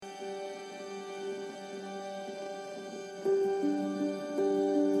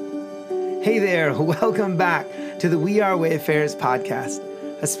Hey there, welcome back to the We Are Wayfarers podcast,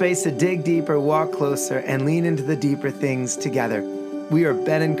 a space to dig deeper, walk closer, and lean into the deeper things together. We are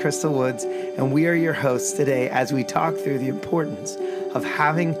Ben and Crystal Woods, and we are your hosts today as we talk through the importance of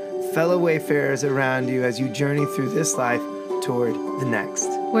having fellow wayfarers around you as you journey through this life toward the next.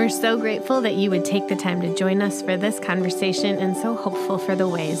 We're so grateful that you would take the time to join us for this conversation and so hopeful for the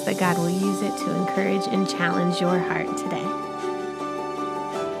ways that God will use it to encourage and challenge your heart today.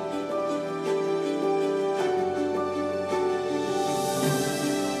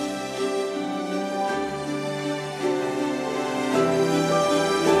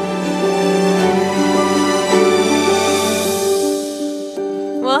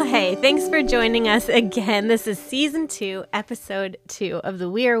 Thanks for joining us again. This is Season 2, Episode 2 of the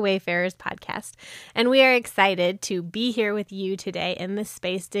We Are Wayfarers podcast. And we are excited to be here with you today in this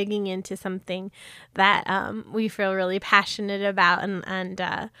space, digging into something that we feel really passionate about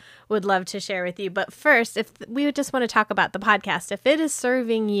and would love to share with you. But first, if we would just want to talk about the podcast, if it is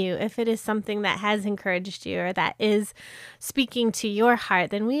serving you, if it is something that has encouraged you or that is speaking to your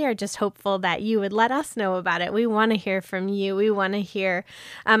heart, then we are just hopeful that you would let us know about it. We want to hear from you. We want to hear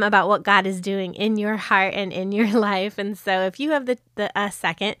about what God is doing in your heart and in your life. And so if you have a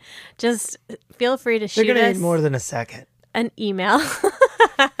second, just feel free to shoot us. They're going to need more than a second. An email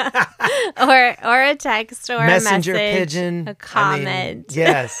or a text or Messenger, a message, pigeon, a comment.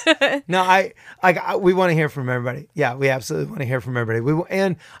 Yes. No, we want to hear from everybody. Yeah, we absolutely want to hear from everybody.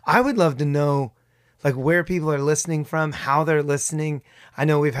 And I would love to know like where people are listening from, how they're listening. I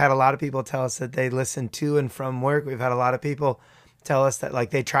know we've had a lot of people tell us that they listen to and from work. We've had a lot of people tell us that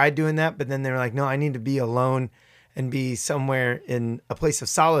like they tried doing that, but then they were like, no, I need to be alone and be somewhere in a place of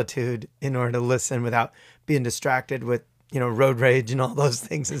solitude in order to listen without being distracted with, road rage and all those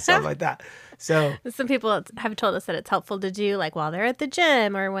things and stuff like that. So some people have told us that it's helpful to do like while they're at the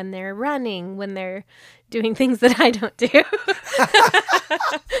gym or when they're running, when they're doing things that I don't do.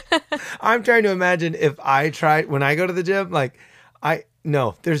 I'm trying to imagine if I tried when I go to the gym,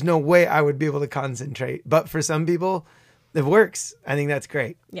 there's no way I would be able to concentrate. But for some people, it works. I think that's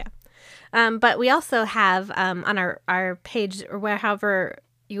great. Yeah. But we also have on our page or wherever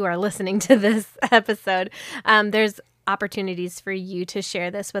you are listening to this episode, there's opportunities for you to share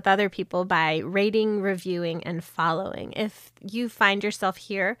this with other people by rating, reviewing, and following. If you find yourself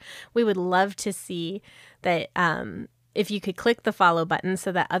here, we would love to see that if you could click the follow button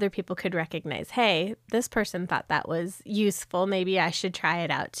so that other people could recognize, hey, this person thought that was useful. Maybe I should try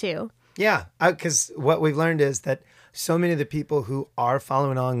it out too. Yeah, because what we've learned is that so many of the people who are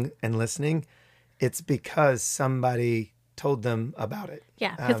following on and listening, it's because somebody told them about it.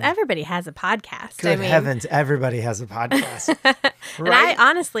 Yeah, because everybody has a podcast. Good heavens, everybody has a podcast. Right? And I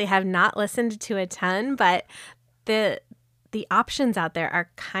honestly have not listened to a ton, but the options out there are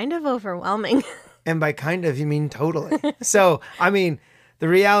kind of overwhelming. And by kind of, you mean totally. So, the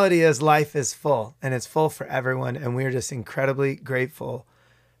reality is life is full, and it's full for everyone, and we're just incredibly grateful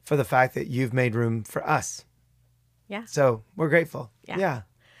for the fact that you've made room for us. Yeah. So we're grateful. Yeah.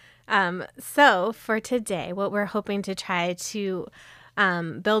 So for today, what we're hoping to try to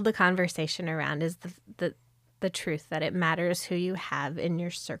build the conversation around is the truth that it matters who you have in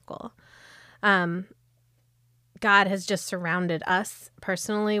your circle. God has just surrounded us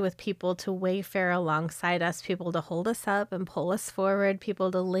personally with people to wayfare alongside us, people to hold us up and pull us forward,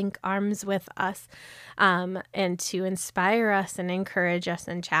 people to link arms with us, and to inspire us and encourage us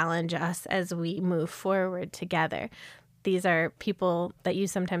and challenge us as we move forward together. These are people that you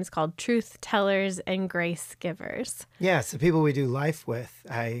sometimes call truth tellers and grace givers. Yeah, so people we do life with.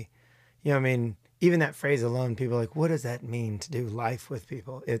 Even that phrase alone, people are like, what does that mean to do life with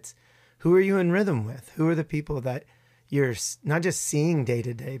people? It's who are you in rhythm with? Who are the people that you're not just seeing day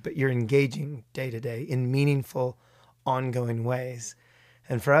to day, but you're engaging day to day in meaningful, ongoing ways?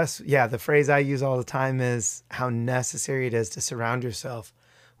 And for us, the phrase I use all the time is how necessary it is to surround yourself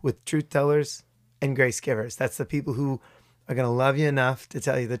with truth tellers and grace givers. That's the people who are going to love you enough to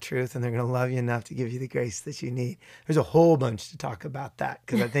tell you the truth, and they're going to love you enough to give you the grace that you need. There's a whole bunch to talk about that,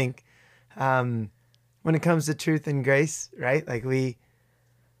 because I think when it comes to truth and grace, right? Like we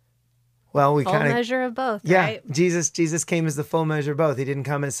kind of measure of both, right? Jesus came as the full measure of both. He didn't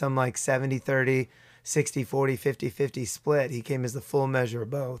come as some like 70-30, 60-40, 50-50 split. He came as the full measure of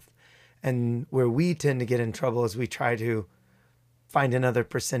both. And where we tend to get in trouble is we try to find another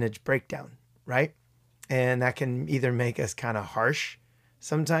percentage breakdown, right? And that can either make us kind of harsh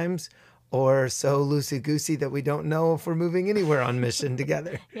sometimes or so loosey-goosey that we don't know if we're moving anywhere on mission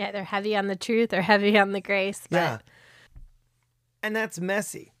together. Yeah, they're heavy on the truth or heavy on the grace. But... Yeah. And that's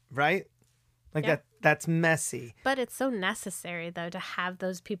messy, right? That's messy. But it's so necessary, though, to have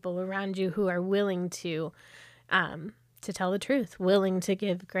those people around you who are willing to tell the truth, willing to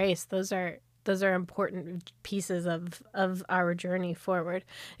give grace. Those are important pieces of our journey forward.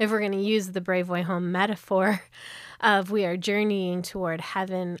 If we're going to use the Brave Way Home metaphor of we are journeying toward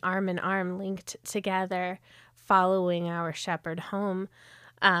heaven, arm in arm, linked together, following our shepherd home,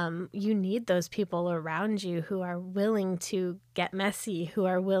 you need those people around you who are willing to get messy, who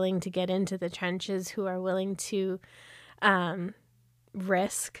are willing to get into the trenches, who are willing to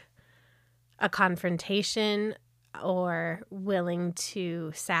risk a confrontation, or willing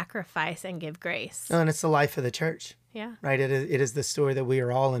to sacrifice and give grace. Oh, and it's the life of the church. Yeah. Right? It is the story that we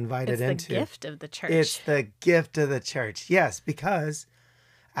are all invited into. It's the gift of the church. It's the gift of the church. Yes, because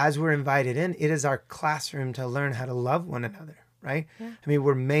as we're invited in, it is our classroom to learn how to love one another, right? Yeah. I mean,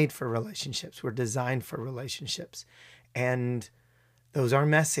 we're made for relationships. We're designed for relationships. And those are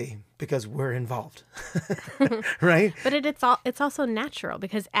messy because we're involved, right? But it's also natural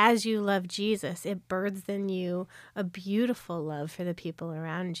because as you love Jesus, it births in you a beautiful love for the people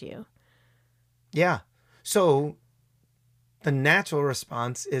around you. Yeah. So the natural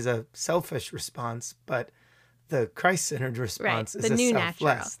response is a selfish response, but the Christ-centered response is the a new selfless.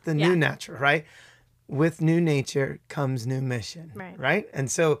 natural. The new natural, right? With new nature comes new mission, right? And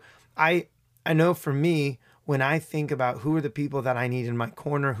so I know for me, when I think about who are the people that I need in my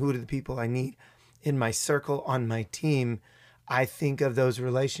corner, who are the people I need in my circle, on my team, I think of those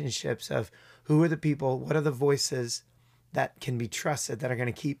relationships of who are the people, what are the voices that can be trusted, that are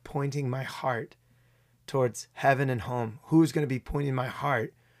going to keep pointing my heart towards heaven and home? Who's going to be pointing my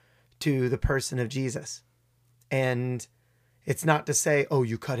heart to the person of Jesus? And it's not to say, oh,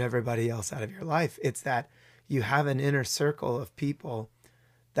 you cut everybody else out of your life. It's that you have an inner circle of people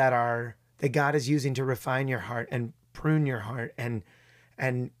that God is using to refine your heart and prune your heart and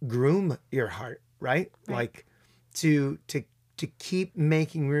groom your heart, right? Like to keep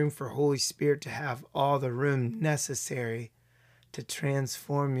making room for Holy Spirit to have all the room necessary to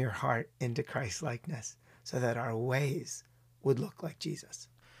transform your heart into Christ-likeness so that our ways would look like Jesus.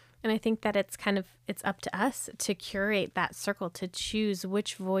 And I think that it's up to us to curate that circle, to choose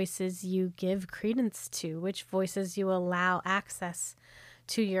which voices you give credence to, which voices you allow access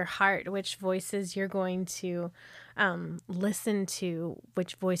to your heart, which voices you're going to listen to,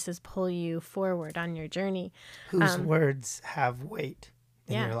 which voices pull you forward on your journey. Whose words have weight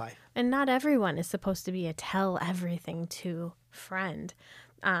in your life. And not everyone is supposed to be a tell everything to friend.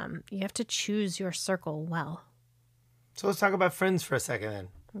 You have to choose your circle well. So let's talk about friends for a second then.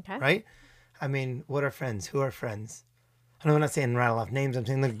 Okay. Right? I mean, what are friends? Who are friends? I know I'm not saying rattle off names. I'm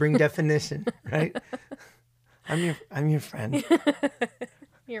saying like bring definition, right? I'm your friend.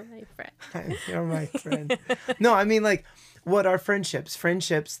 You're my friend. You're my friend. No, I mean like what are friendships?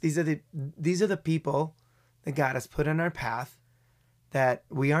 Friendships, these are the people that God has put in our path that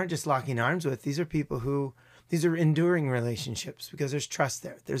we aren't just locking arms with. These are enduring relationships because there's trust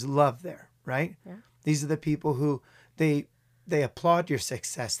there. There's love there, right? Yeah. These are the people who they applaud your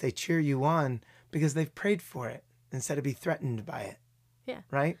success. They cheer you on because they've prayed for it instead of be threatened by it. Yeah.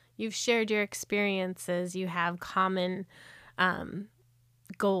 Right? You've shared your experiences. You have common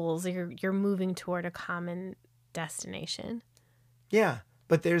goals. You're moving toward a common destination. Yeah.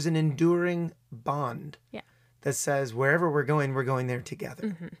 But there's an enduring bond that says wherever we're going there together.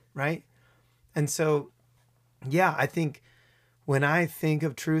 Mm-hmm. Right? And so, yeah, I think when I think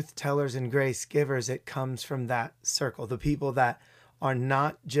of truth tellers and grace givers, it comes from that circle. The people that are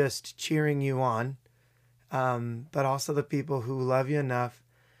not just cheering you on, but also the people who love you enough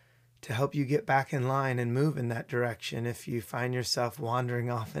to help you get back in line and move in that direction if you find yourself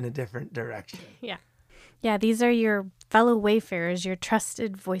wandering off in a different direction. Yeah. Yeah, these are your fellow wayfarers, your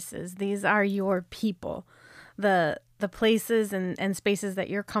trusted voices. These are your people. The places and spaces that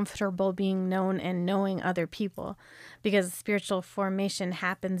you're comfortable being known and knowing other people, because spiritual formation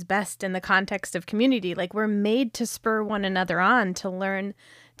happens best in the context of community. Like we're made to spur one another on, to learn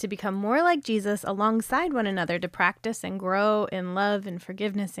to become more like Jesus alongside one another, to practice and grow in love and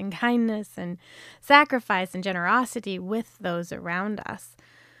forgiveness and kindness and sacrifice and generosity with those around us.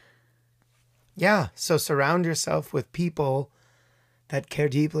 Yeah. So surround yourself with people that care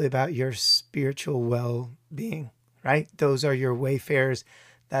deeply about your spiritual well-being, right? Those are your wayfarers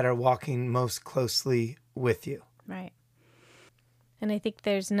that are walking most closely with you. Right. And I think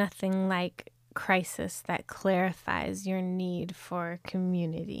there's nothing like crisis that clarifies your need for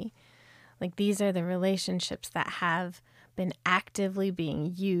community. Like these are the relationships that have been actively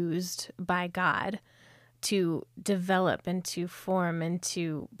being used by God to develop and to form and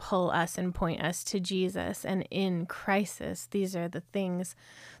to pull us and point us to Jesus. And in crisis, these are the things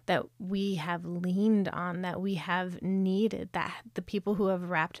that we have leaned on, that we have needed, that the people who have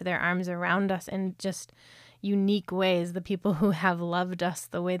wrapped their arms around us in just unique ways, the people who have loved us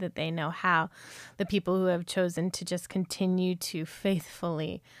the way that they know how, the people who have chosen to just continue to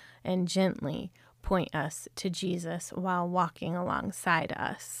faithfully and gently point us to Jesus while walking alongside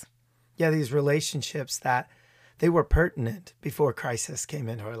us. Yeah, these relationships that they were pertinent before crisis came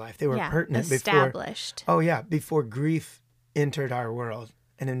into our life. They were pertinent established. Before grief entered our world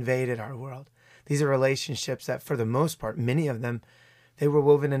and invaded our world. These are relationships that, for the most part, many of them, they were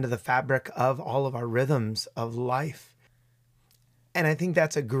woven into the fabric of all of our rhythms of life. And I think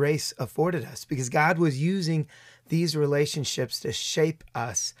that's a grace afforded us because God was using these relationships to shape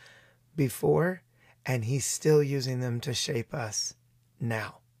us before, and he's still using them to shape us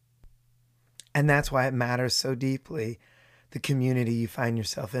now. And that's why it matters so deeply, the community you find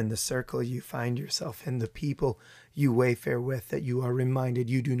yourself in, the circle you find yourself in, the people you wayfare with, that you are reminded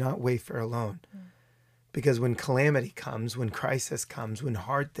you do not wayfare alone. Because when calamity comes, when crisis comes, when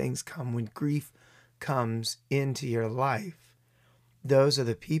hard things come, when grief comes into your life, those are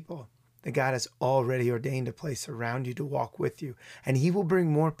the people that God has already ordained to place around you to walk with you. And he will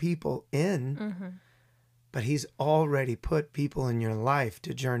bring more people in, but he's already put people in your life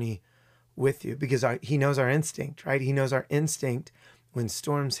to journey with you because he knows our instinct, right? He knows our instinct. When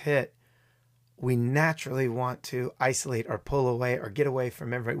storms hit, we naturally want to isolate or pull away or get away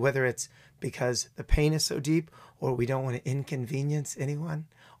from everybody, whether it's because the pain is so deep or we don't want to inconvenience anyone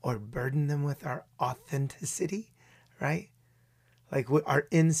or burden them with our authenticity, right? Like our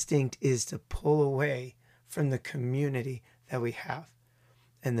instinct is to pull away from the community that we have.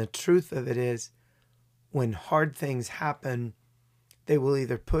 And the truth of it is, when hard things happen, they will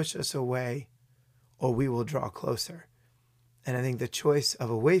either push us away or we will draw closer. And I think the choice of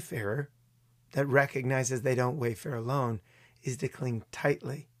a wayfarer that recognizes they don't wayfare alone is to cling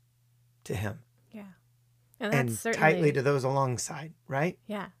tightly to him. Yeah. And tightly to those alongside, right?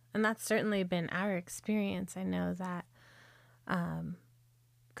 Yeah. And that's certainly been our experience. I know that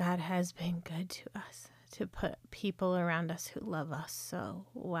God has been good to us, to put people around us who love us so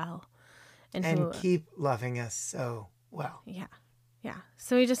well. And keep loving us so well. Yeah. Yeah.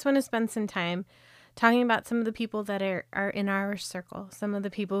 So we just want to spend some time talking about some of the people that are in our circle, some of the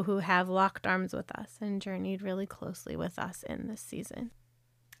people who have locked arms with us and journeyed really closely with us in this season.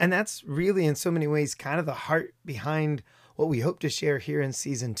 And that's really, in so many ways, kind of the heart behind what we hope to share here in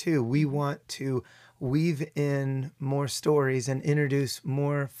season 2. We want to weave in more stories and introduce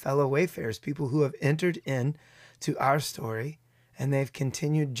more fellow wayfarers, people who have entered in to our story and they've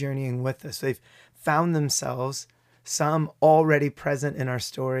continued journeying with us. They've found themselves, some already present in our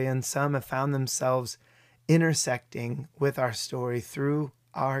story, and some have found themselves intersecting with our story through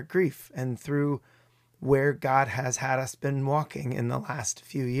our grief and through where God has had us been walking in the last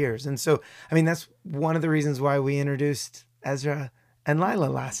few years. And so, I mean, that's one of the reasons why we introduced Ezra and Lila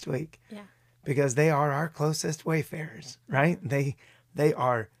last week. Yeah. Because they are our closest wayfarers, right? They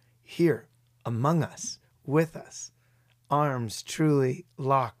are here among us, with us, arms truly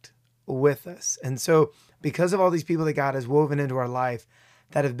locked with us. And so, because of all these people that God has woven into our life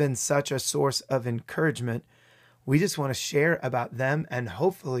that have been such a source of encouragement, we just want to share about them, and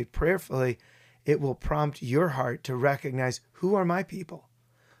hopefully, prayerfully, it will prompt your heart to recognize, who are my people?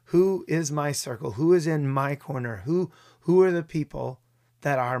 Who is my circle? Who is in my corner? Who are the people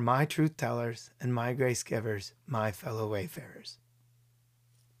that are my truth tellers and my grace givers, my fellow wayfarers?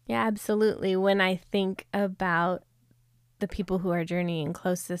 Yeah, absolutely. When I think about the people who are journeying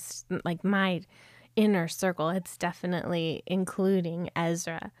closest, like my inner circle, it's definitely including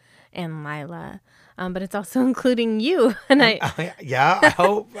Ezra and Lila, but it's also including you. And I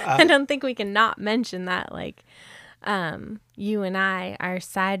hope. I don't think we can not mention that. Like, you and I are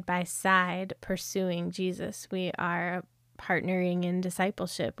side by side pursuing Jesus. We are partnering in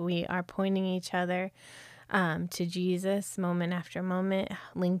discipleship. We are pointing each other to Jesus moment after moment,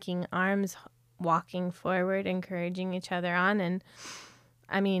 linking arms, walking forward, encouraging each other on. And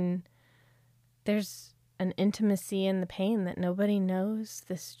I mean, there's an intimacy in the pain that nobody knows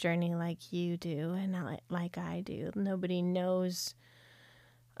this journey like you do and like I do. Nobody knows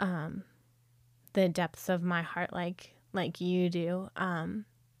the depths of my heart like you do. And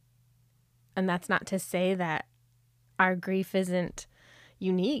that's not to say that our grief isn't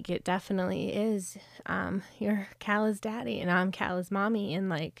unique. It definitely is. You're Calla's daddy and I'm Calla's mommy, and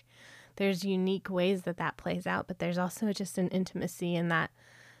like there's unique ways that plays out, but there's also just an intimacy in that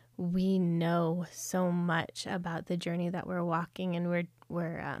we know so much about the journey that we're walking, and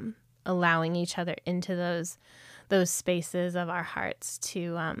we're allowing each other into those spaces of our hearts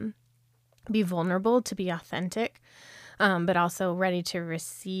to be vulnerable, to be authentic, but also ready to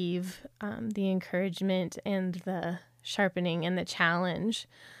receive the encouragement and the sharpening and the challenge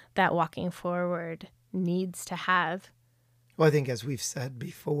that walking forward needs to have. Well, I think as we've said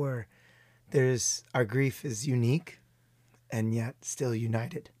before, our grief is unique and yet still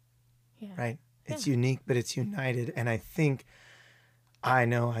united, right? It's unique, but it's united. And I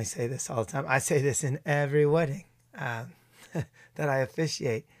know I say this all the time. I say this in every wedding that I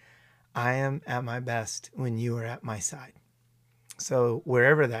officiate. I am at my best when you are at my side. So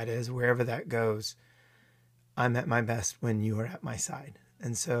wherever that is, wherever that goes, I'm at my best when you are at my side.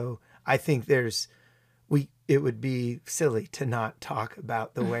 And so I think it would be silly to not talk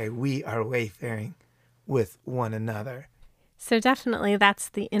about the way we are wayfaring with one another. So definitely that's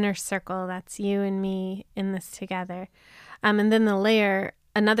the inner circle. That's you and me in this together. And then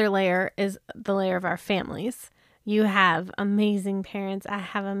another layer is the layer of our families. You have amazing parents. I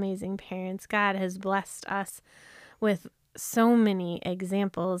have amazing parents. God has blessed us with so many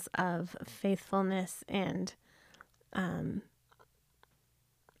examples of faithfulness and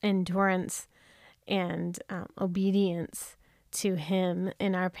endurance and obedience to Him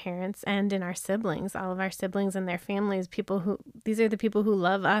in our parents and in our siblings, all of our siblings and their families. These are the people who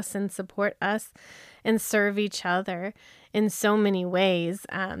love us and support us and serve each other in so many ways.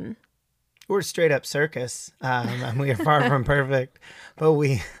 We're straight up circus. And we are far from perfect, but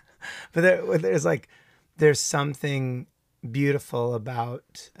there's something beautiful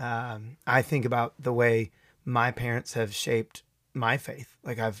about, I think about the way my parents have shaped my faith.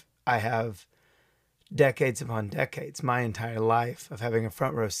 Like I have decades upon decades, my entire life of having a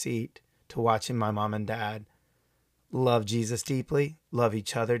front row seat to watching my mom and dad love Jesus deeply, love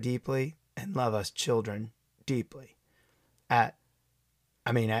each other deeply, and love us children deeply at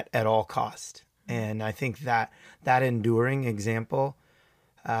all cost. And I think that enduring example,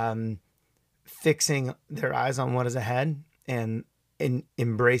 fixing their eyes on what is ahead and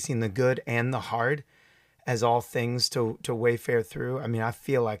embracing the good and the hard as all things to wayfare through. I mean, I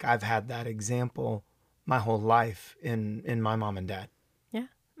feel like I've had that example my whole life in my mom and dad. Yeah,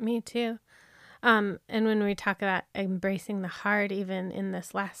 me too. And when we talk about embracing the hard, even in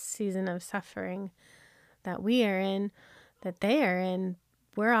this last season of suffering that we are in, that they are in,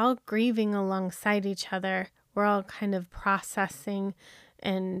 we're all grieving alongside each other. We're all kind of processing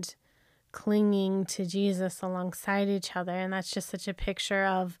and clinging to Jesus alongside each other. And that's just such a picture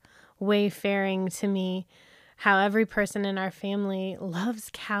of wayfaring to me, how every person in our family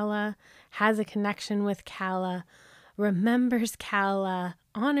loves Kala, has a connection with Kala, remembers Kala,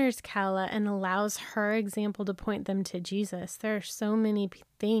 honors Kala, and allows her example to point them to Jesus. There are so many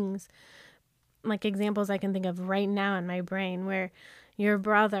things, like examples I can think of right now in my brain, where your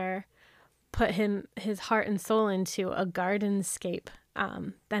brother put his heart and soul into a gardenscape.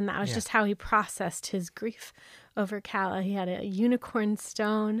 And that was just how he processed his grief over Kala. He had a unicorn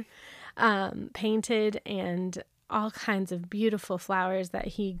stone painted and all kinds of beautiful flowers that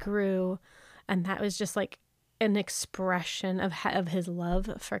he grew. And that was just like an expression of his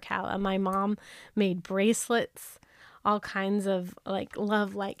love for Kala. My mom made bracelets, all kinds of like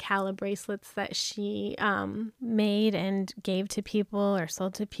love like Kala bracelets that she made and gave to people or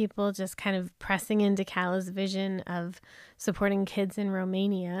sold to people, just kind of pressing into Kala's vision of supporting kids in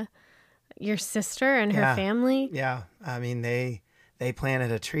Romania. Your sister and her family. Yeah. I mean, they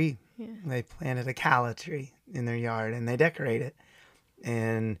planted a tree. Yeah. They planted a Kala tree in their yard and they decorate it.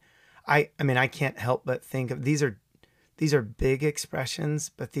 And I mean, I can't help but think of these are big expressions,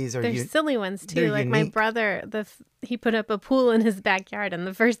 but they're silly ones too. They're like unique. My brother, he put up a pool in his backyard, and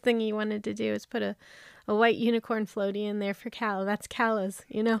the first thing he wanted to do is put a white unicorn floaty in there for Kala. That's Kala's,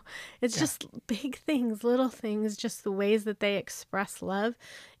 It's just big things, little things, just the ways that they express love.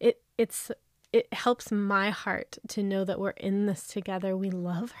 It helps my heart to know that we're in this together. We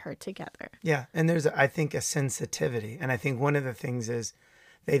love her together. Yeah, and there's I think a sensitivity, and I think one of the things is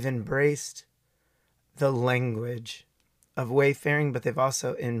they've embraced the language of wayfaring, but they've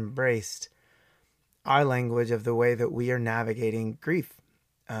also embraced our language of the way that we are navigating grief.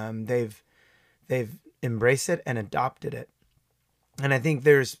 They've embraced it and adopted it. And I think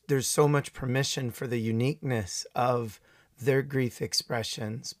there's so much permission for the uniqueness of their grief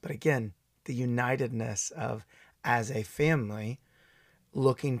expressions. But again, the unitedness of, as a family,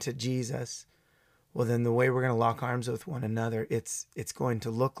 looking to Jesus. Well, then the way we're going to lock arms with one another, it's going to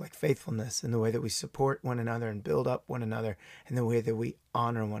look like faithfulness in the way that we support one another and build up one another, and the way that we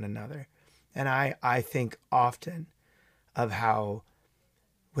honor one another. And I think often of how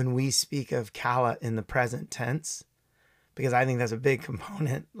when we speak of Kala in the present tense, because I think that's a big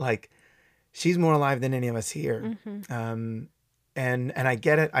component. Like, she's more alive than any of us here. And I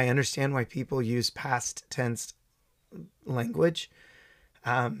get it. I understand why people use past tense language.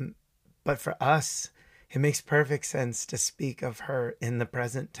 But for us, it makes perfect sense to speak of her in the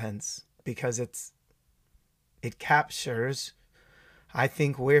present tense, because it captures, I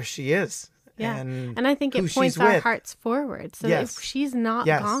think, where she is. Yeah. And I think it points our hearts forward. So that if she's not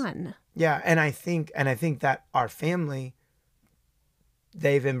gone. Yeah. And I think that our family,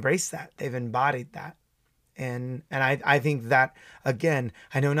 they've embraced that. They've embodied that. And I think that, again,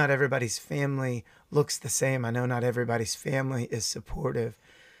 I know not everybody's family looks the same. I know not everybody's family is supportive.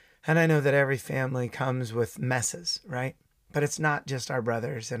 And I know that every family comes with messes, right? But it's not just our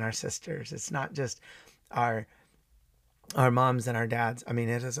brothers and our sisters. It's not just our moms and our dads. I mean,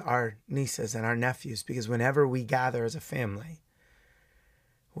 it is our nieces and our nephews, because whenever we gather as a family,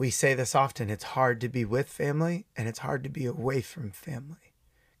 we say this often: it's hard to be with family and it's hard to be away from family,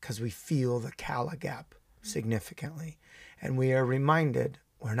 because we feel the Kala gap significantly. And we are reminded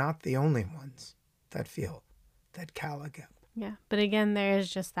we're not the only ones that feel that Kala gap. Yeah. But again, there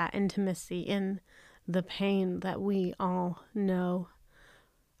is just that intimacy in the pain that we all know.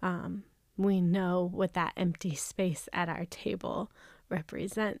 We know what that empty space at our table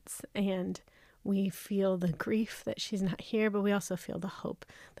represents. And we feel the grief that she's not here, but we also feel the hope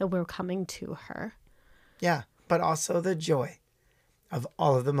that we're coming to her. Yeah. But also the joy of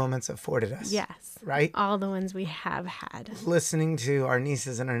all of the moments afforded us. Yes. Right? All the ones we have had. Listening to our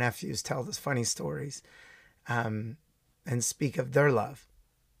nieces and our nephews tell us funny stories and speak of their love.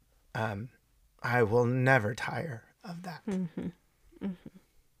 I will never tire of that.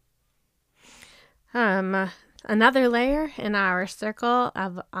 Another layer in our circle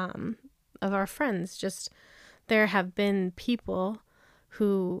of our friends, just there have been people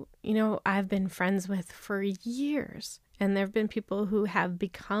who, I've been friends with for years. And there have been people who have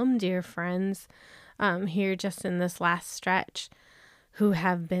become dear friends here just in this last stretch, who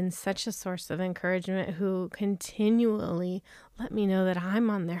have been such a source of encouragement, who continually let me know that I'm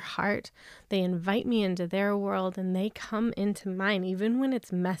on their heart. They invite me into their world and they come into mine, even when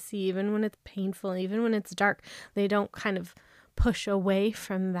it's messy, even when it's painful, even when it's dark. They don't kind of push away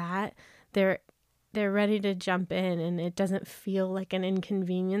from that. They're ready to jump in, and it doesn't feel like an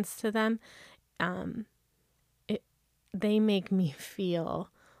inconvenience to them. They make me feel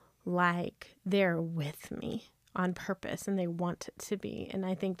like they're with me on purpose, and they want it to be. And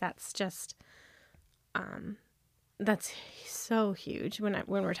I think that's just, that's so huge when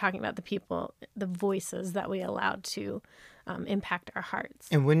we're talking about the people, the voices that we allowed to impact our hearts.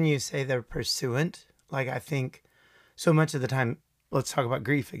 And when you say they're pursuant, like, I think so much of the time, let's talk about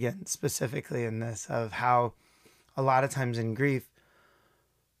grief again, specifically in this, of how a lot of times in grief,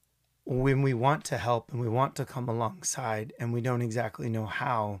 when we want to help and we want to come alongside and we don't exactly know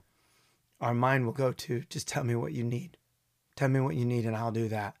how, our mind will go to, just tell me what you need. Tell me what you need and I'll do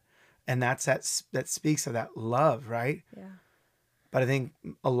that. And that speaks of that love, right? Yeah. But I think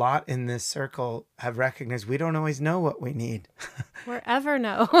a lot in this circle have recognized we don't always know what we need. Or ever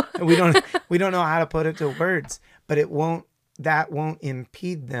know. we don't know how to put it to words, but that won't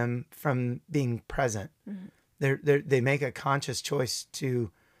impede them from being present. They make a conscious choice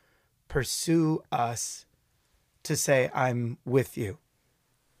to pursue us, to say, I'm with you.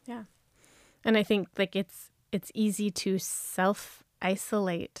 Yeah. And I think like it's easy to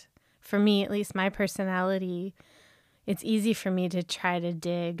self-isolate. For me, at least my personality, it's easy for me to try to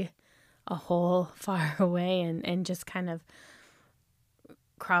dig a hole far away and just kind of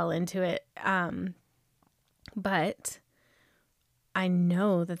crawl into it. But I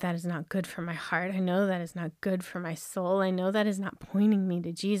know that is not good for my heart. I know that is not good for my soul. I know that is not pointing me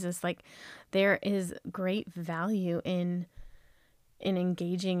to Jesus. Like, there is great value in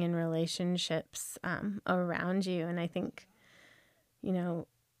engaging in relationships around you. And I think,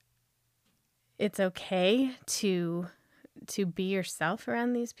 it's okay to be yourself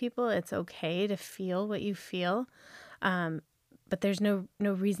around these people. It's okay to feel what you feel. But there's no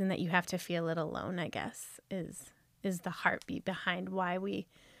reason that you have to feel it alone, I guess, is the heartbeat behind why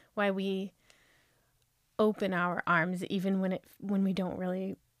we open our arms, even when we don't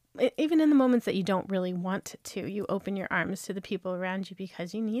really, even in the moments that you don't really want to, you open your arms to the people around you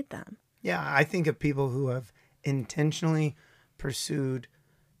because you need them. Yeah, I think of people who have intentionally pursued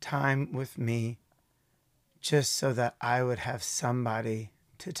time with me just so that I would have somebody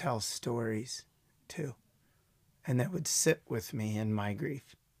to tell stories to, and that would sit with me in my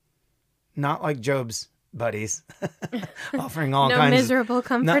grief. Not like Job's buddies offering all kinds miserable of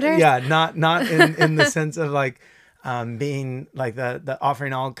comforters. Not in the sense of like being like the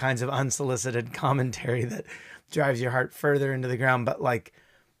offering all kinds of unsolicited commentary that drives your heart further into the ground, but like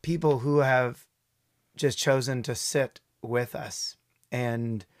people who have just chosen to sit with us,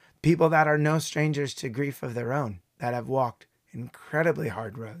 and people that are no strangers to grief of their own, that have walked incredibly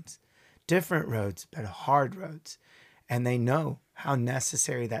hard roads, different roads, but hard roads. And they know how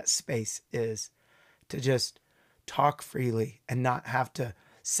necessary that space is to just talk freely and not have to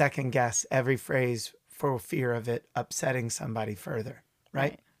second guess every phrase for fear of it upsetting somebody further.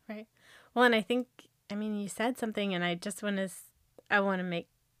 Right? Right. Well, and I think, you said something, and I want to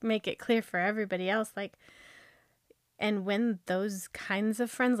make it clear for everybody else, like, and when those kinds of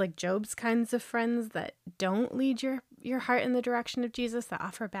friends, like Job's kinds of friends that don't lead your heart in the direction of Jesus, that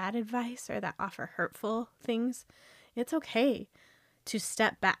offer bad advice or that offer hurtful things, it's okay to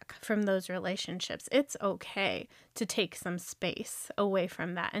step back from those relationships. It's okay to take some space away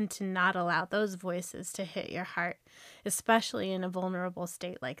from that and to not allow those voices to hit your heart, especially in a vulnerable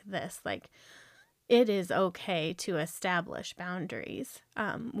state like this. Like, it is okay to establish boundaries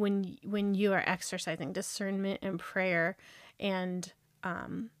when you are exercising discernment and prayer and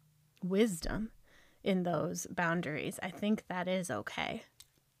wisdom in those boundaries. I think that is okay.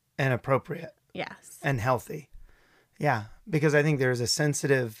 And appropriate. Yes. And healthy. Yeah, because I think there's a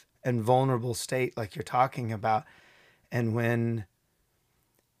sensitive and vulnerable state like you're talking about. And when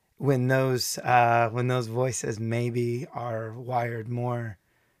those voices maybe are wired more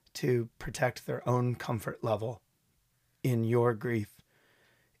to protect their own comfort level in your grief,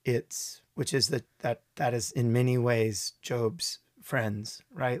 which is that is in many ways Job's friends,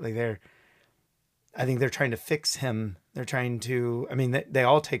 right? Like I think they're trying to fix him. They're trying to, they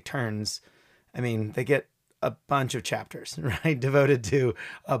all take turns. They get a bunch of chapters, right? Devoted to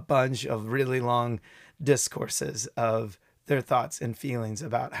a bunch of really long discourses of their thoughts and feelings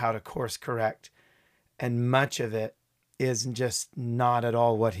about how to course correct. And much of it is just not at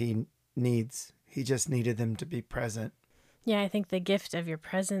all what he needs. He just needed them to be present. Yeah, I think the gift of your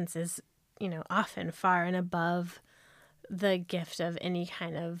presence is, often far and above the gift of any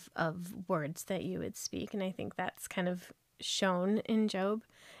kind of words that you would speak. And I think that's kind of shown in Job.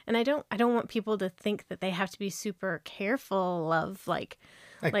 And I don't want people to think that they have to be super careful of like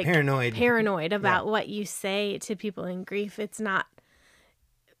paranoid about what you say to people in grief. It's not.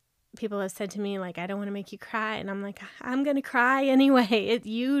 People have said to me, like, I don't want to make you cry. And I'm like, I'm going to cry anyway.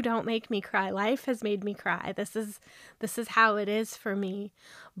 You don't make me cry. Life has made me cry. This is how it is for me.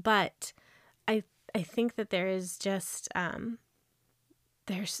 But I think that there is just,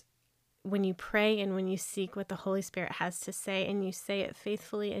 there's, when you pray and when you seek what the Holy Spirit has to say and you say it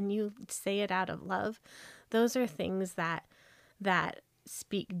faithfully and you say it out of love, those are things that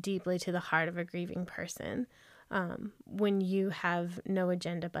speak deeply to the heart of a grieving person. When you have no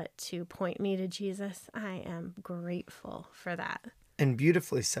agenda but to point me to Jesus, I am grateful for that. And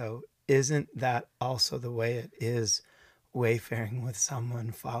beautifully so. Isn't that also the way it is wayfaring with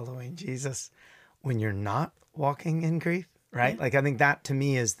someone, following Jesus, when you're not walking in grief, right? Yeah. Like, I think that to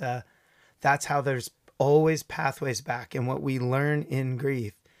me is that's how there's always pathways back. And what we learn in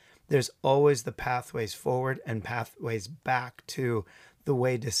grief, there's always the pathways forward and pathways back to the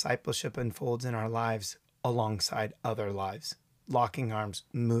way discipleship unfolds in our lives alongside other lives, locking arms,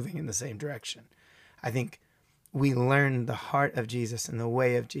 moving in the same direction. I think we learn the heart of Jesus and the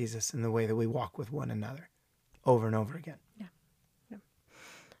way of Jesus and the way that we walk with one another over and over again.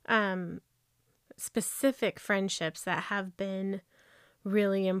 Yeah. Specific friendships that have been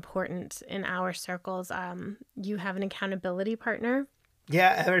really important in our circles. You have an accountability partner.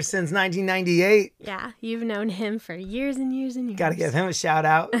 Yeah, ever since 1998. Yeah, you've known him for years and years and years. Got to give him a shout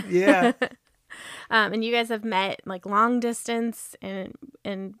out. Yeah. And you guys have met like long distance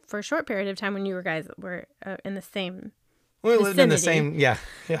and for a short period of time when you guys were in the same We lived in the same, yeah.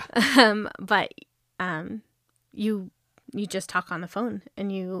 But you just talk on the phone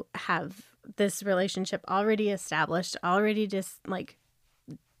and you have this relationship already established, already just like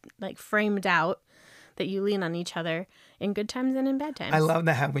framed out, that you lean on each other in good times and in bad times. I love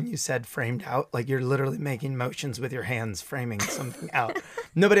that when you said framed out, like you're literally making motions with your hands, framing something out.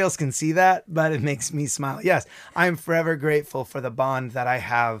 Nobody else can see that, but it makes me smile. Yes, I'm forever grateful for the bond that I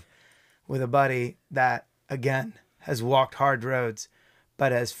have with a buddy that, again, has walked hard roads,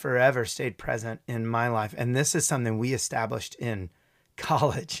 but has forever stayed present in my life. And this is something we established in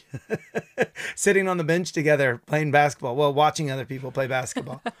college, sitting on the bench together, playing basketball, watching other people play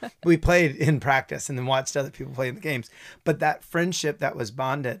basketball. We played in practice and then watched other people play in the games. But that friendship that was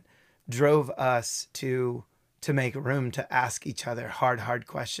bonded drove us to make room to ask each other hard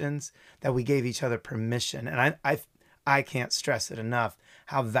questions, that we gave each other permission. And I can't stress it enough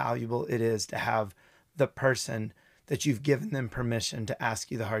how valuable it is to have the person that you've given them permission to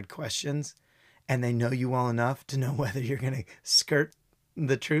ask you the hard questions, and they know you well enough to know whether you're going to skirt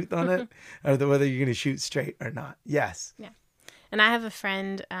the truth on it or whether you're going to shoot straight or not. Yes. Yeah. And I have a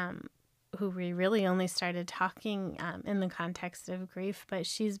friend who we really only started talking in the context of grief, but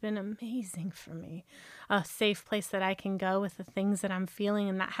she's been amazing for me. A safe place that I can go with the things that I'm feeling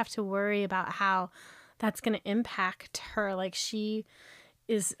and not have to worry about how that's going to impact her. Like, she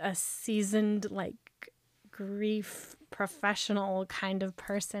is a seasoned, like, grief professional kind of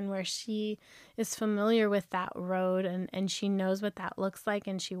person where she is familiar with that road and she knows what that looks like,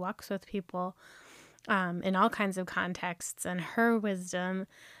 and she walks with people in all kinds of contexts, and her wisdom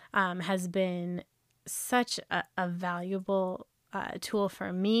has been such a valuable tool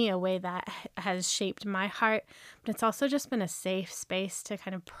for me, a way that has shaped my heart, but it's also just been a safe space to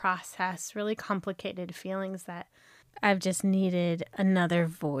kind of process really complicated feelings that I've just needed another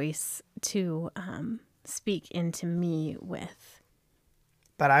voice to speak into me with.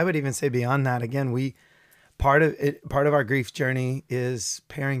 But I would even say beyond that, again, part of our grief journey is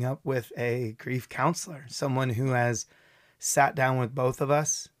pairing up with a grief counselor, someone who has sat down with both of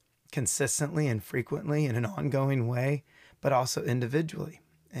us consistently and frequently in an ongoing way, but also individually,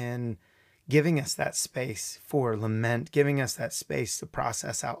 and giving us that space for lament, giving us that space to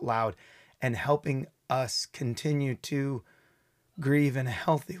process out loud, and helping us continue to grieve in a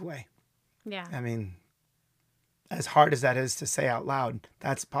healthy way. Yeah. I mean, as hard as that is to say out loud,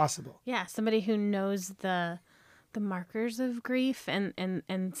 that's possible. Yeah, somebody who knows the markers of grief and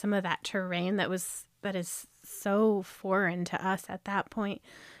some of that terrain that is so foreign to us at that point,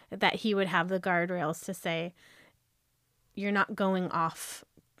 that he would have the guardrails to say, you're not going off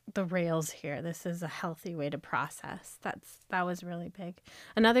the rails here. This is a healthy way to process. That was really big.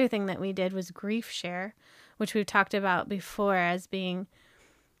 Another thing that we did was grief share, which we've talked about before as being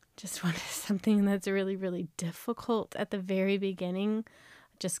just something that's really, really difficult at the very beginning.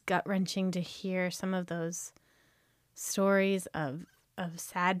 Just gut-wrenching to hear some of those stories of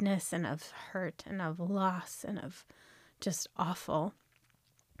sadness and of hurt and of loss and of just awful.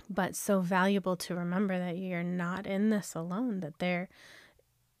 But so valuable to remember that you're not in this alone, that there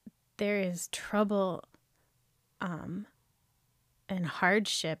is trouble and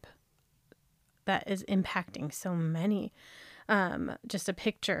hardship that is impacting so many. Just a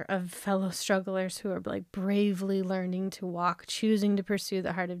picture of fellow strugglers who are like bravely learning to walk, choosing to pursue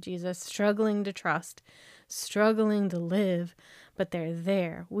the heart of Jesus, struggling to trust, struggling to live, but they're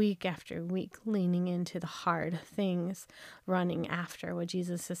there week after week, leaning into the hard things, running after what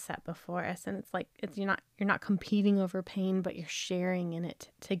Jesus has set before us. And it's like, you're not competing over pain, but you're sharing in it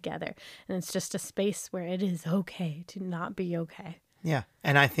together. And it's just a space where it is okay to not be okay. Yeah.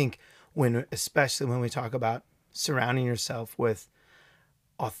 And I think especially when we talk about surrounding yourself with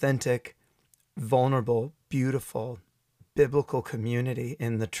authentic, vulnerable, beautiful, biblical community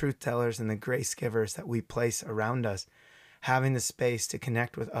in the truth tellers and the grace givers that we place around us, having the space to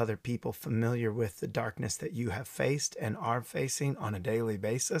connect with other people familiar with the darkness that you have faced and are facing on a daily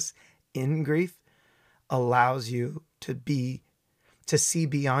basis in grief allows you to see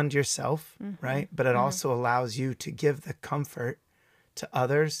beyond yourself, right? But it also allows you to give the comfort to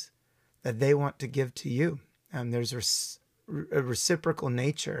others that they want to give to you. There's a reciprocal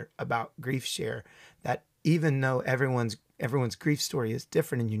nature about grief share that even though everyone's grief story is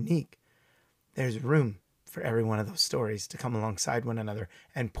different and unique, there's room for every one of those stories to come alongside one another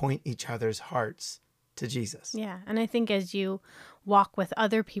and point each other's hearts to Jesus. Yeah. And I think as you walk with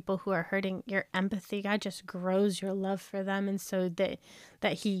other people who are hurting, your empathy, God just grows your love for them. And so that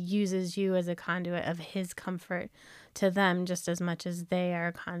he uses you as a conduit of his comfort to them just as much as they are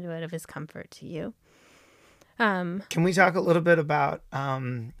a conduit of his comfort to you. Can we talk a little bit about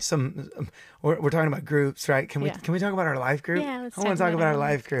we're talking about groups, right? Can we talk about our life group? Yeah, let's I want to talk about our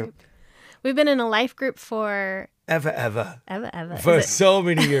life group. We've been in a life group for Ever. For so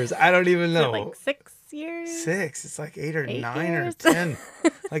many years. I don't even know. Like 6 years? 6. It's like 8 or 9 years? or 10.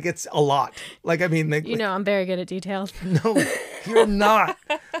 Like, it's a lot. Like, I mean, I'm very good at details. No, you're not.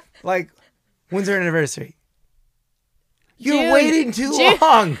 Like, when's our anniversary? You're waiting too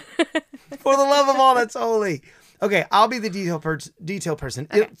long. For the love of all that's holy. Okay, I'll be the detail person.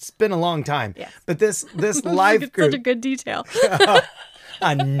 Okay. It's been a long time. Yes. But this life group. Such a good detail.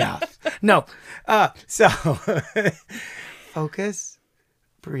 Enough. No. So focus,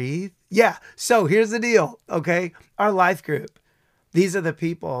 breathe. Yeah. So here's the deal. Okay. Our life group. These are the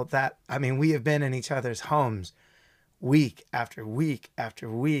people that, we have been in each other's homes week after week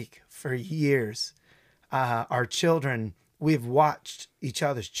after week for years. Our children, we've watched each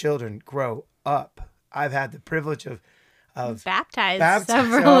other's children grow up. I've had the privilege of of baptized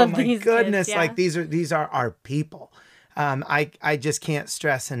several of my these goodness, kids, yeah. like these are our people. I just can't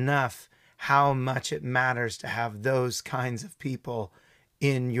stress enough how much it matters to have those kinds of people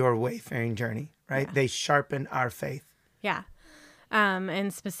in your wayfaring journey, right? Yeah. They sharpen our faith. Yeah.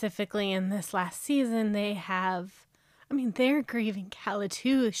 And specifically in this last season, they're grieving Calla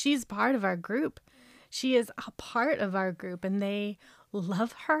too. She's part of our group. She is a part of our group, and they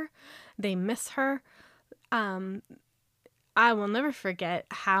love her. They miss her. I will never forget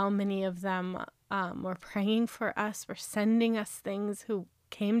how many of them were praying for us, were sending us things, who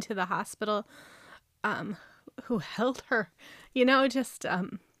came to the hospital, who held her. Just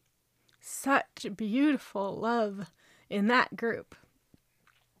such beautiful love in that group.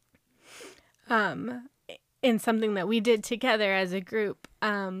 In something that we did together as a group,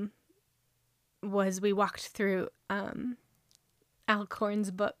 was we walked through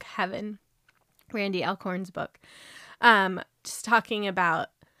Alcorn's book, Heaven, Randy Alcorn's book, just talking about,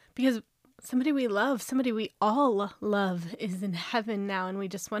 because somebody we love, somebody we all love is in heaven now, and we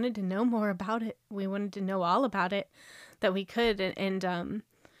just wanted to know more about it. We wanted to know all about it that we could, and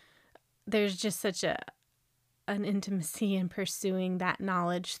there's just such an intimacy in pursuing that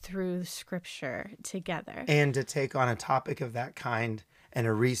knowledge through Scripture together. And to take on a topic of that kind and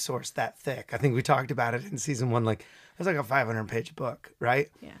a resource that thick. I think we talked about it in season 1, like it's like a 500-page book, right?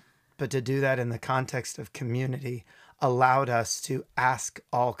 Yeah. But to do that in the context of community allowed us to ask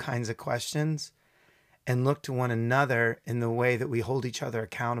all kinds of questions and look to one another in the way that we hold each other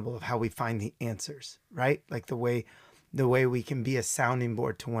accountable of how we find the answers, right? Like the way we can be a sounding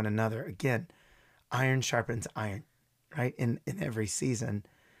board to one another. Again, iron sharpens iron, right? In every season.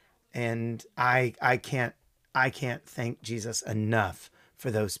 And I can't thank Jesus enough for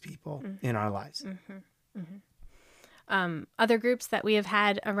those people in our lives. Other groups that we have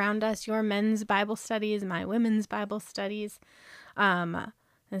had around us, your men's Bible studies, my women's Bible studies.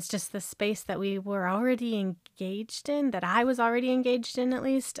 It's just the space that we were already engaged in, that I was already engaged in at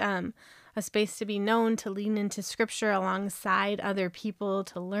least. A space to be known, to lean into Scripture alongside other people,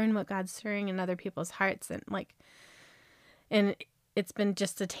 to learn what God's stirring in other people's hearts. And it's been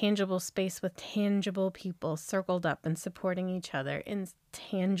just a tangible space with tangible people circled up and supporting each other in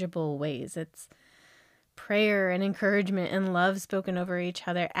tangible ways. It's prayer and encouragement and love spoken over each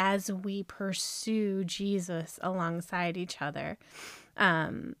other as we pursue Jesus alongside each other.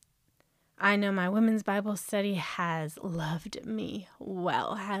 I know my women's Bible study has loved me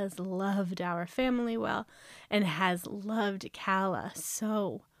well, has loved our family well, and has loved Calla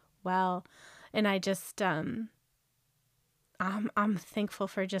so well. And I just, I'm thankful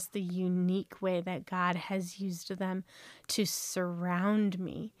for just the unique way that God has used them to surround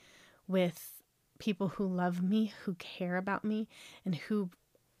me with people who love me, who care about me, and who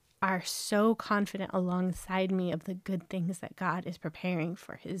are so confident alongside me of the good things that God is preparing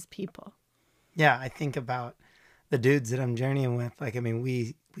for his people. Yeah, I think about the dudes that I'm journeying with.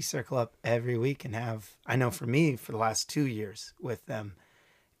 We circle up every week and have, I know for me, for the last 2 years with them,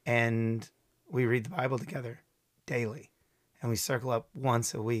 and we read the Bible together daily, and we circle up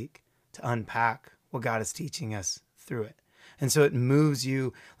once a week to unpack what God is teaching us through it. And so it moves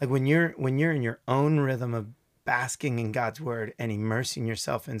you, like when you're in your own rhythm of basking in God's word and immersing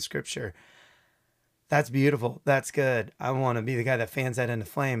yourself in Scripture. That's beautiful. That's good. I want to be the guy that fans that into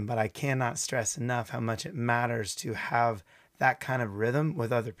flame, but I cannot stress enough how much it matters to have that kind of rhythm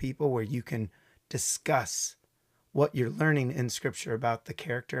with other people where you can discuss what you're learning in Scripture about the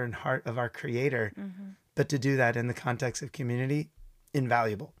character and heart of our Creator. But to do that in the context of community,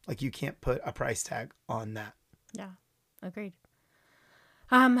 invaluable. Like you can't put a price tag on that. Yeah, agreed.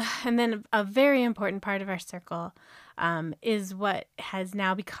 And then a very important part of our circle is what has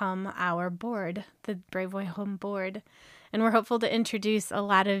now become our board, the Brave Boy Home Board. And we're hopeful to introduce a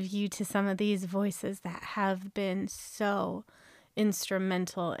lot of you to some of these voices that have been so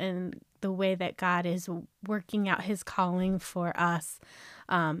instrumental in the way that God is working out his calling for us.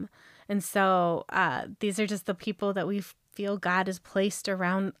 And so these are just the people that we feel God has placed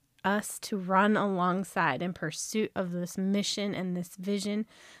around us to run alongside in pursuit of this mission and this vision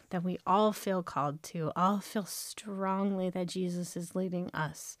that we all feel called to, all feel strongly that Jesus is leading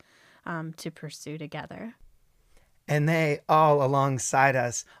us to pursue together. And they all alongside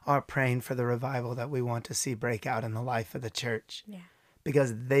us are praying for the revival that we want to see break out in the life of the church. Yeah.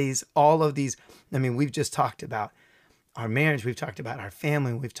 Because all of these, we've just talked about our marriage, we've talked about our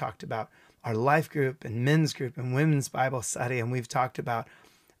family, we've talked about our life group and men's group and women's Bible study, and we've talked about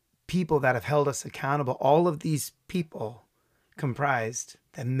people that have held us accountable. All of these people comprised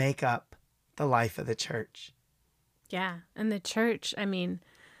that make up the life of the church. Yeah. And the church,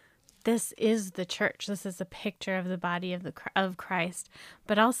 this is the church. This is a picture of the body of Christ.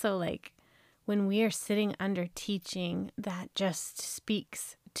 But also, like, when we are sitting under teaching that just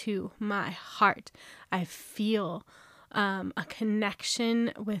speaks to my heart, I feel a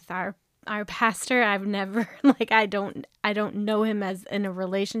connection with our pastor. I've never, like, I don't know him as in a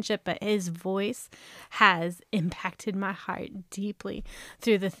relationship, but his voice has impacted my heart deeply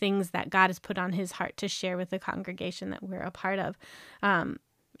through the things that God has put on his heart to share with the congregation that we're a part of.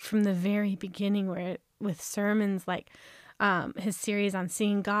 From the very beginning, where with sermons like his series on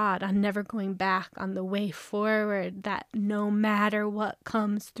seeing God, on never going back, on the way forward, that no matter what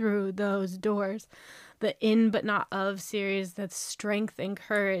comes through those doors, the in but not of series, that strength and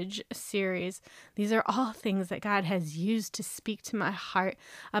courage series. These are all things that God has used to speak to my heart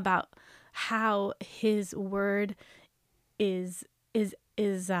about how his word is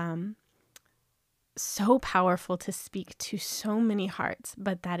so powerful to speak to so many hearts,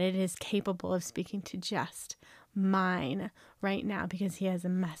 but that it is capable of speaking to just mine right now, because he has a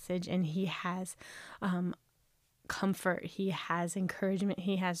message and he has comfort, he has encouragement,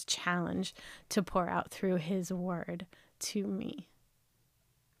 he has challenge to pour out through his word to me.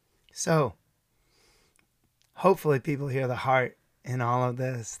 So hopefully people hear the heart in all of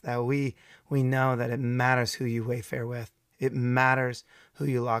this, that we know that it matters who you wayfare with. It matters who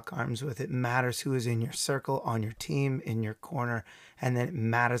you lock arms with. It matters who is in your circle, on your team, in your corner. And then it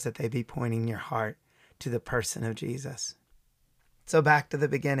matters that they be pointing your heart to the person of Jesus. So back to the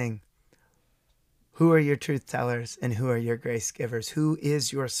beginning. Who are your truth tellers and who are your grace givers? Who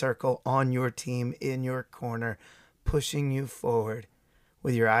is your circle, on your team, in your corner, pushing you forward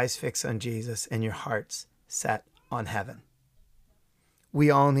with your eyes fixed on Jesus and your hearts set on heaven? We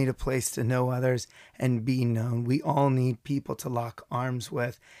all need a place to know others and be known. We all need people to lock arms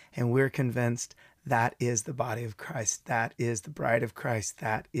with. And we're convinced that is the body of Christ. That is the bride of Christ.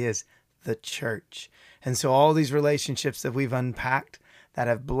 That is the church. And so all these relationships that we've unpacked that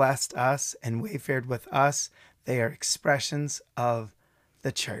have blessed us and wayfared with us, they are expressions of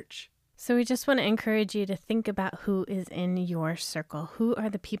the church. So we just want to encourage you to think about who is in your circle. Who are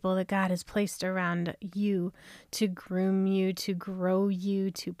the people that God has placed around you to groom you, to grow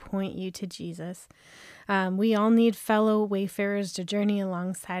you, to point you to Jesus? We all need fellow wayfarers to journey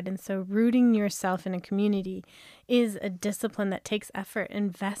alongside. And so rooting yourself in a community is a discipline that takes effort.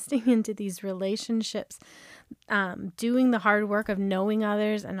 Investing into these relationships, doing the hard work of knowing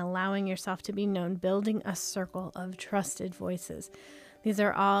others and allowing yourself to be known, building a circle of trusted voices. These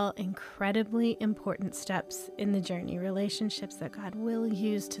are all incredibly important steps in the journey, relationships that God will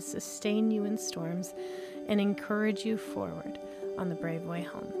use to sustain you in storms and encourage you forward on the brave way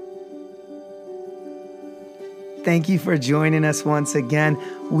home. Thank you for joining us once again.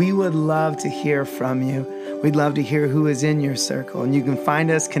 We would love to hear from you. We'd love to hear who is in your circle. And you can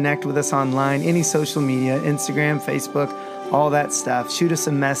find us, connect with us online, any social media, Instagram, Facebook, all that stuff. Shoot us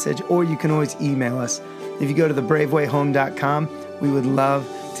a message, or you can always email us. If you go to thebravewayhome.com, we would love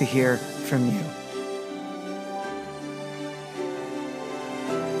to hear from you.